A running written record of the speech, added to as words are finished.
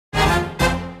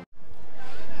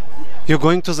You're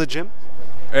going to the gym?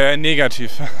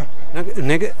 Negativ.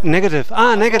 Negative.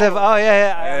 Ah, negative. Oh,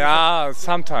 yeah. Yeah,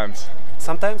 sometimes.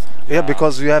 Sometimes? Yeah,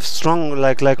 because you have strong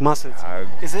like muscles.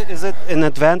 Is it an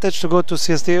advantage to go to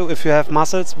CSD if you have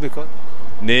muscles? Because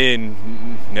Nee,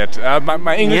 nicht.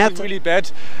 My English is really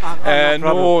bad.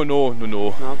 No. no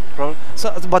problem.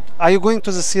 So, but are you going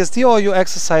to the CSD or are you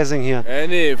exercising here?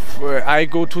 Nee, I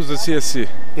go to the CSC.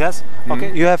 Yes.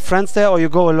 Okay. You have friends there, or you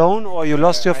go alone, or you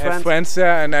lost your I friends? have friends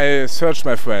there and I search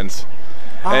my friends.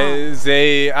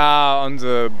 They are on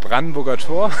the Brandenburger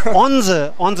Tor. On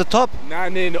the top.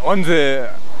 Nee, on the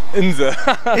Insel.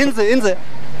 Insel.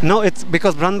 No, it's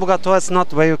because Brandenburger Tor is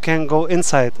not where you can go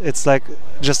inside. It's like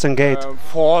just a gate.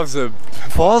 Forse.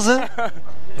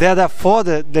 They're there for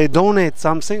they donate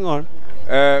something or?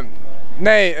 Not.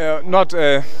 Not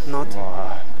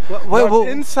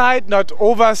inside, not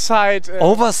overside.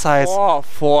 Oversize.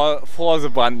 For the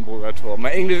Brandenburger Tor.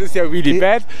 My English is really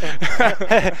bad.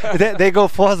 they go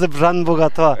for the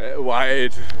Brandenburger Tor.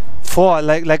 White. For,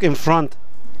 like in front.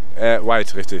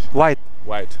 White, richtig. White.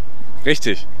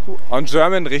 Richtig. On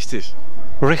German, richtig.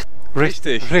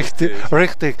 Richtig.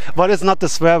 But it's not the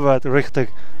swear word, richtig.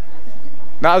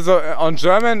 Na, also on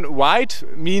German, white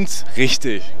means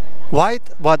richtig. White,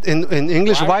 but in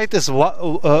English, white is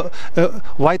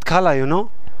white color, you know?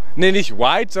 Nee, nicht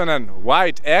white, sondern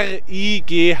white.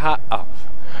 R-I-G-H.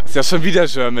 Ist ja schon wieder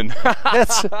German.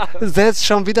 That's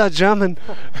schon wieder German.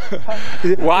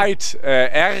 White.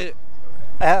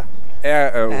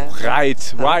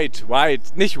 White.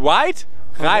 Nicht white?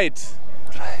 Right.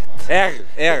 R.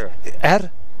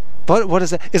 What is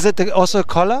that? Is it also a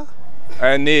color?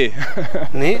 Nee.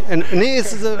 Nee? Nee,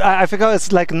 I figure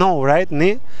it's like no, right?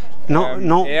 Nee?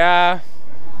 No. Ja.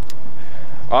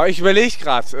 Oh, ich überlege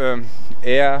gerade.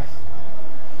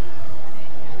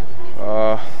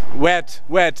 Wet.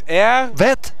 R.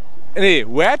 Wet? Nee,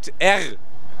 wet. R.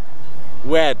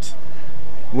 Wet.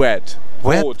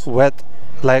 Rot. Wet.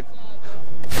 Like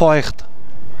feucht.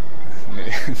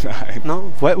 Nee, nein.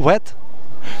 No? Wet?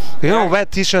 You know,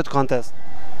 wet T-shirt contest.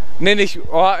 Nee, nicht.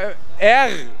 Oh, R.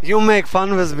 You make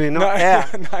fun with me, no? Nein, R.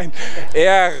 Nein.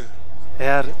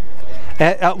 R.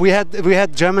 We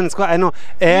had German school. I know.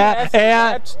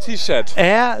 T-shirt.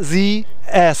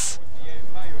 R-Z-S.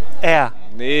 R.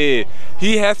 Nee.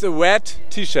 He has a wet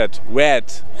T-shirt.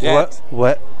 Red.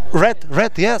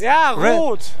 Red, yes. Ja,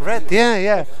 rot. Red,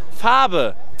 yeah.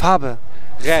 Farbe.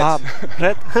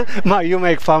 Red. Ma, you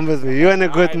make fun with me. You're in a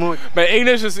good mood. My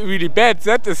English is really bad.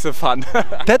 That is the fun.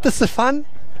 That is the fun?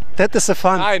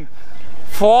 Nein.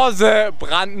 For the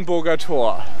Brandenburger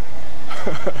Tor.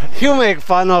 You make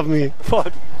fun of me.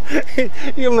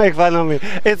 You make fun of me.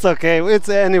 It's okay. It's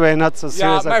anyway not so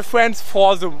serious. Yeah, my friends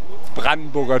for the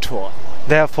Brandenburger Tor.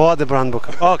 They're for the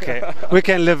Brandenburger. Okay. We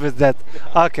can live with that.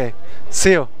 Okay.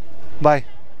 See you. Bye.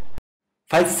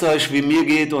 Falls es euch wie mir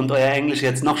geht und euer Englisch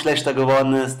jetzt noch schlechter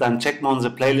geworden ist, dann checkt mal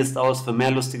unsere Playlist aus für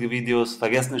mehr lustige Videos.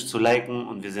 Vergesst nicht zu liken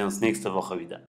und wir sehen uns nächste Woche wieder.